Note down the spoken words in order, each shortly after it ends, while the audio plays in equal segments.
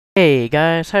Hey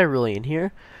guys, Hyrulian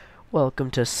here. Welcome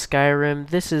to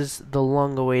Skyrim. This is the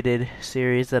long-awaited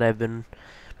series that I've been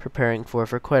preparing for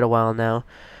quite a while now.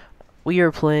 We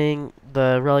are playing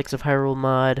the Relics of Hyrule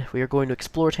mod. We are going to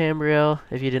explore Tamriel,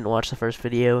 if you didn't watch the first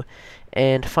video,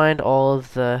 and find all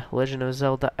of the Legend of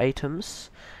Zelda items.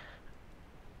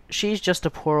 She's just a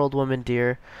poor old woman,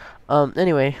 dear.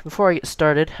 Anyway, before I get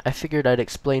started, I figured I'd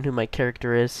explain who my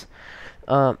character is.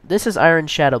 This is Iron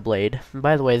Shadowblade. And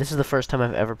by the way, this is the first time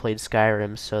I've ever played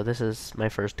Skyrim, so this is my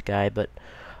first guy, but,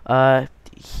 let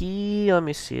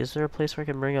me see, is there a place where I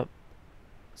can bring up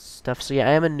stuff? So yeah,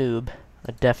 I am a noob.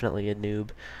 Definitely a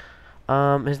noob.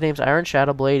 His name's Iron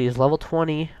Shadowblade. He's level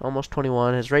 20, almost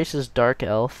 21. His race is Dark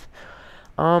Elf.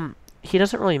 He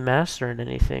doesn't really master in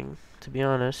anything, to be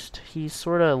honest. He's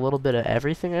sorta a little bit of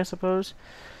everything, I suppose.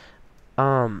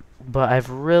 But I've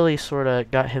really sorta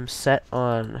got him set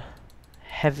on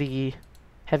heavy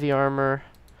armor,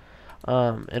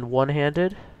 and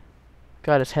one-handed.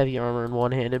 Got his heavy armor and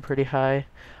one-handed pretty high.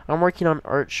 I'm working on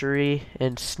archery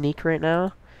and sneak right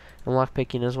now, and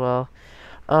lockpicking as well.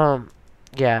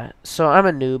 Yeah, so I'm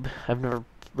a noob. I've never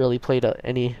really played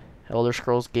any Elder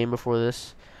Scrolls game before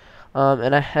this.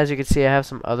 And as you can see, I have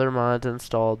some other mods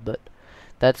installed, but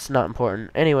that's not important.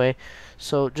 Anyway,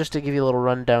 so just to give you a little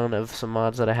rundown of some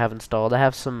mods that I have installed. I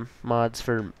have some mods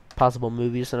for possible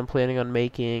movies that I'm planning on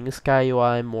making: Sky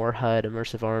UI, more HUD,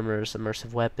 immersive armors,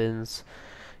 immersive weapons,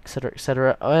 etc.,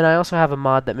 etc. And I also have a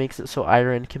mod that makes it so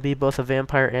Iron can be both a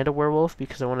vampire and a werewolf,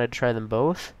 because I wanted to try them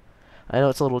both. I know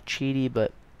it's a little cheaty,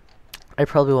 but I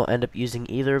probably won't end up using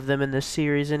either of them in this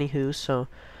series anywho, so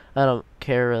I don't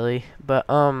care really. But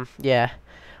yeah,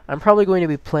 I'm probably going to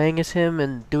be playing as him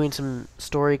and doing some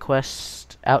story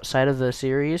quests outside of the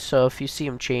series, so if you see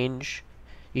him change,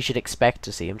 you should expect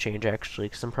to see him change, actually,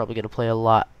 because I'm probably going to play a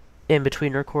lot in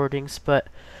between recordings. But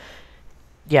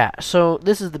yeah, so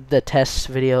this is the test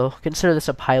video. Consider this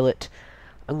a pilot.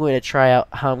 I'm going to try out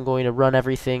how I'm going to run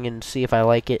everything and see if I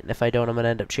like it, and if I don't, I'm going to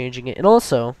end up changing it. And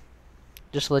also,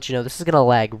 just to let you know, this is going to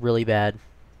lag really bad.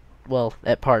 Well,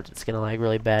 at parts, it's going to lag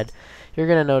really bad. You're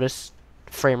going to notice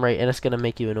frame rate, and it's going to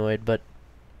make you annoyed, but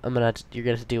you're going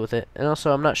to have to deal with it. And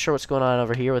also, I'm not sure what's going on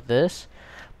over here with this,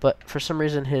 but for some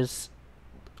reason,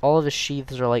 all of his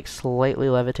sheaths are like slightly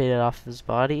levitated off his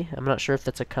body. I'm not sure if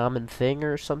that's a common thing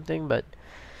or something, but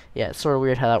yeah, it's sort of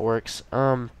weird how that works.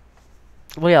 Well,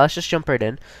 yeah, let's just jump right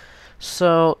in.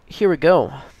 So, here we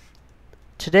go.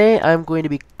 Today, I'm going to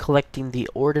be collecting the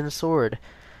Ordon Sword.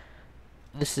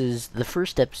 This is the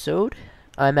first episode.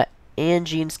 I'm at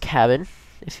Angene's cabin,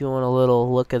 if you want a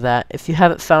little look at that. If you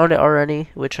haven't found it already,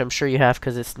 which I'm sure you have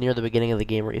because it's near the beginning of the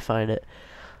game where you find it.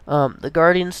 The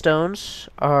Guardian Stones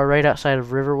are right outside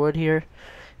of Riverwood here.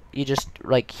 You just,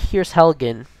 like, here's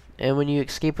Helgen, and when you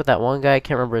escape with that one guy, I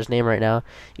can't remember his name right now,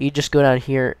 you just go down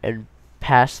here and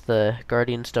pass the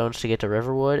Guardian Stones to get to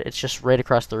Riverwood. It's just right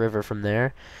across the river from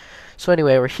there. So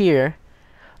anyway, we're here,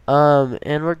 and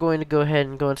we're going to go ahead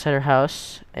and go inside our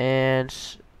house, and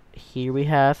here we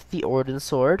have the Ordon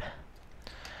Sword.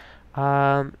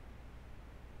 Tell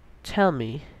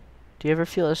me, do you ever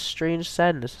feel a strange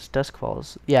sadness as dusk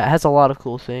falls? Yeah, it has a lot of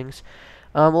cool things.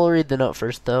 We'll read the note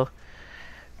first, though.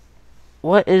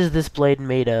 What is this blade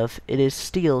made of? It is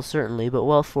steel, certainly, but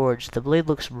well forged. The blade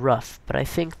looks rough, but I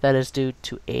think that is due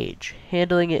to age.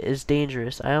 Handling it is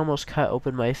dangerous. I almost cut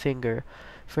open my finger.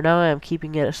 For now I am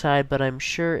keeping it aside, but I'm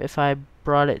sure if I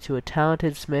brought it to a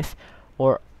talented smith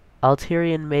or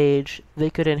Altarian mage,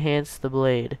 they could enhance the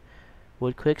blade.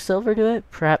 Would Quicksilver do it?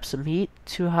 Perhaps some heat?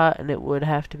 Too hot, and it would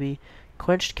have to be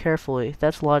quenched carefully.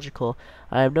 That's logical.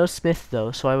 I am no smith,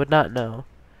 though, so I would not know.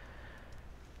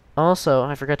 Also,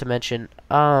 I forgot to mention,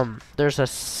 there's a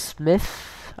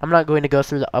smith. I'm not going to go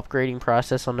through the upgrading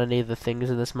process on any of the things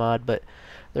in this mod, but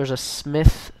there's a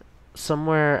smith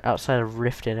somewhere outside of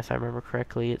Riften, if I remember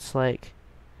correctly. It's like,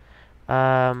 hold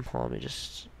on, let me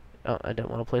just, oh, I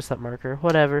don't want to place that marker.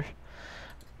 Whatever.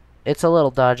 It's a little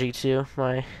dodgy, too,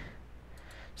 my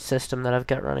system that I've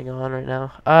got running on right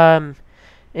now.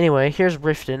 Anyway, here's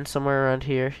Riften, somewhere around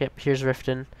here. Yep, here's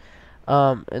Riften.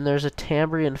 And there's a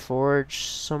Tamriel forge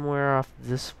somewhere off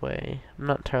this way. I'm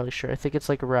not entirely sure. I think it's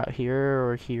like around here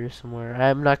or here somewhere.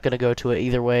 I'm not gonna go to it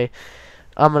either way.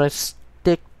 I'm gonna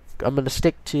stick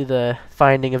to the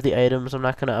finding of the items. I'm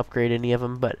not gonna upgrade any of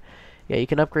them, but yeah, you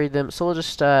can upgrade them. So we'll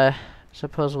just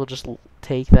suppose we'll just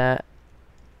take that.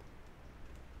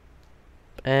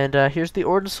 And here's the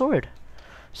Ordon Sword.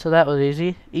 So that was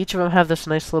easy. Each of them have this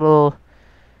nice little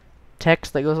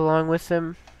text that goes along with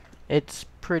them. It's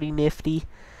pretty nifty.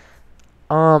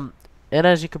 And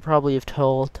as you could probably have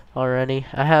told already,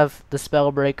 I have the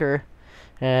Spellbreaker,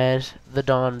 and the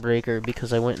Dawnbreaker,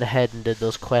 because I went ahead and did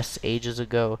those quests ages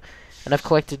ago. And I've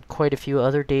collected quite a few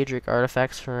other Daedric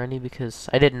artifacts for Ernie, because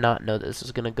I did not know that this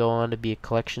was going to go on to be a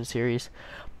collection series.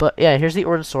 But yeah, here's the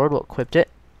Ordon Sword. We'll equip it.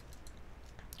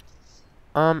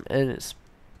 And it's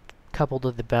coupled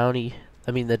with the bounty,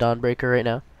 the Dawnbreaker right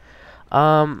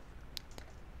now.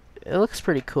 It looks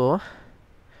pretty cool.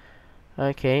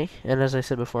 Okay, and as I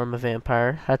said before, I'm a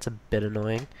vampire. That's a bit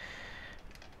annoying.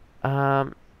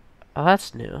 Oh,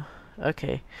 that's new.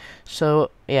 Okay, so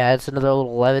yeah, it's another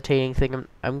little levitating thing.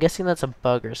 I'm guessing that's a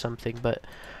bug or something, but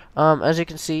as you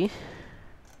can see,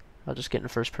 I'll just get in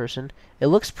first person. It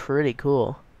looks pretty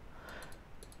cool.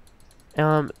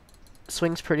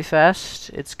 Swings pretty fast.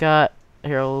 It's got,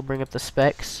 here, I'll bring up the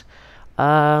specs.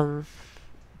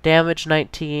 Damage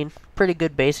 19, pretty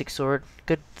good basic sword.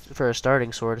 Good for a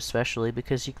starting sword, especially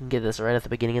because you can get this right at the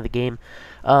beginning of the game.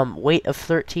 Weight of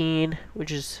 13,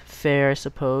 which is fair, I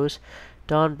suppose.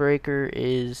 Dawnbreaker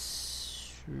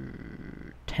is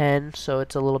 10, so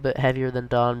it's a little bit heavier than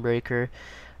Dawnbreaker.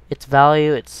 Its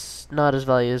value, it's not as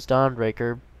valuable as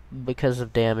Dawnbreaker because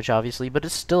of damage, obviously, but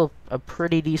it's still a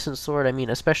pretty decent sword. I mean,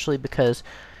 especially because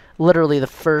literally the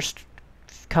first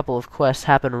couple of quests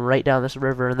happen right down this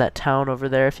river in that town over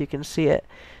there, if you can see it.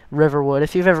 Riverwood.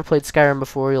 If you've ever played Skyrim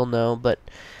before, you'll know. But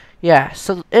yeah,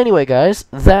 so anyway, guys,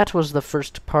 that was the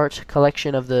first part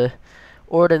collection of the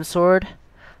Ordon Sword.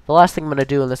 The last thing I'm going to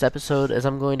do in this episode is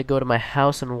I'm going to go to my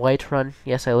house in Whiterun.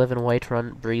 Yes, I live in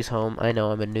Whiterun, Breeze home. I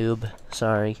know, I'm a noob.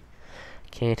 Sorry.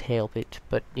 Can't help it.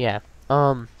 But yeah,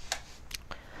 I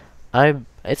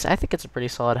think it's a pretty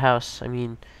solid house. I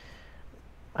mean,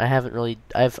 I've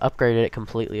upgraded it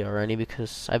completely already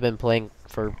because I've been playing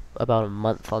for about a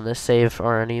month on this save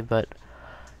already, but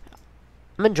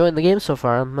I'm enjoying the game so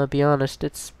far. I'm gonna be honest,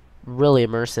 it's really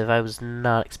immersive. I was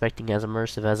not expecting as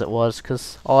immersive as it was,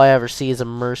 because all I ever see is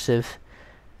immersive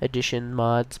edition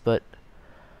mods, but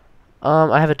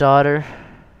I have a daughter.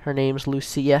 Her name's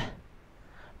Lucia. I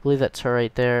believe that's her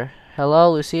right there.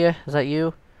 Hello, Lucia? Is that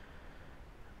you?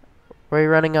 Where are you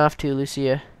running off to,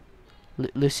 Lucia?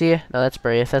 Lucia? No, that's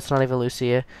Brave. That's not even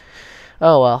Lucia.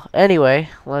 Oh, well. Anyway,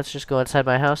 let's just go inside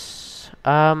my house.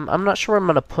 I'm not sure where I'm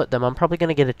going to put them. I'm probably going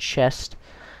to get a chest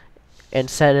and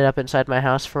set it up inside my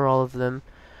house for all of them.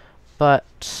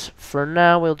 But for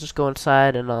now, we'll just go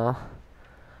inside and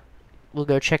we'll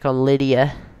go check on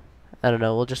Lydia. I don't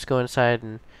know. We'll just go inside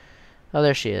and... Oh,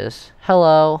 there she is.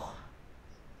 Hello.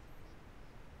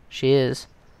 She is.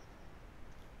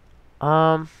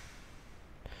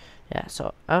 Yeah,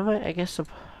 so I guess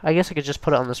I could just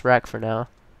put it on this rack for now.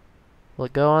 Will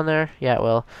it go on there? Yeah, it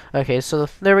will. Okay, so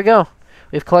there we go.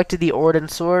 We've collected the Ordon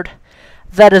Sword.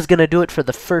 That is going to do it for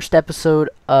the first episode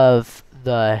of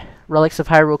the Relics of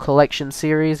Hyrule collection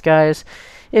series, guys.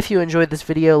 If you enjoyed this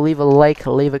video, leave a like,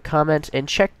 leave a comment, and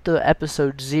check the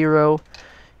episode 0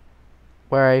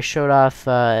 where I showed off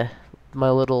my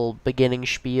little beginning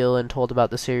spiel and told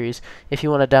about the series. If you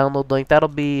want to download the link, there will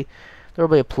be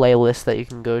a playlist that you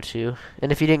can go to.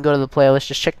 And if you didn't go to the playlist,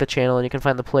 just check the channel and you can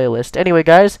find the playlist. Anyway,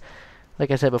 guys, like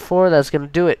I said before, that's going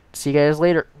to do it. See you guys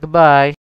later. Goodbye.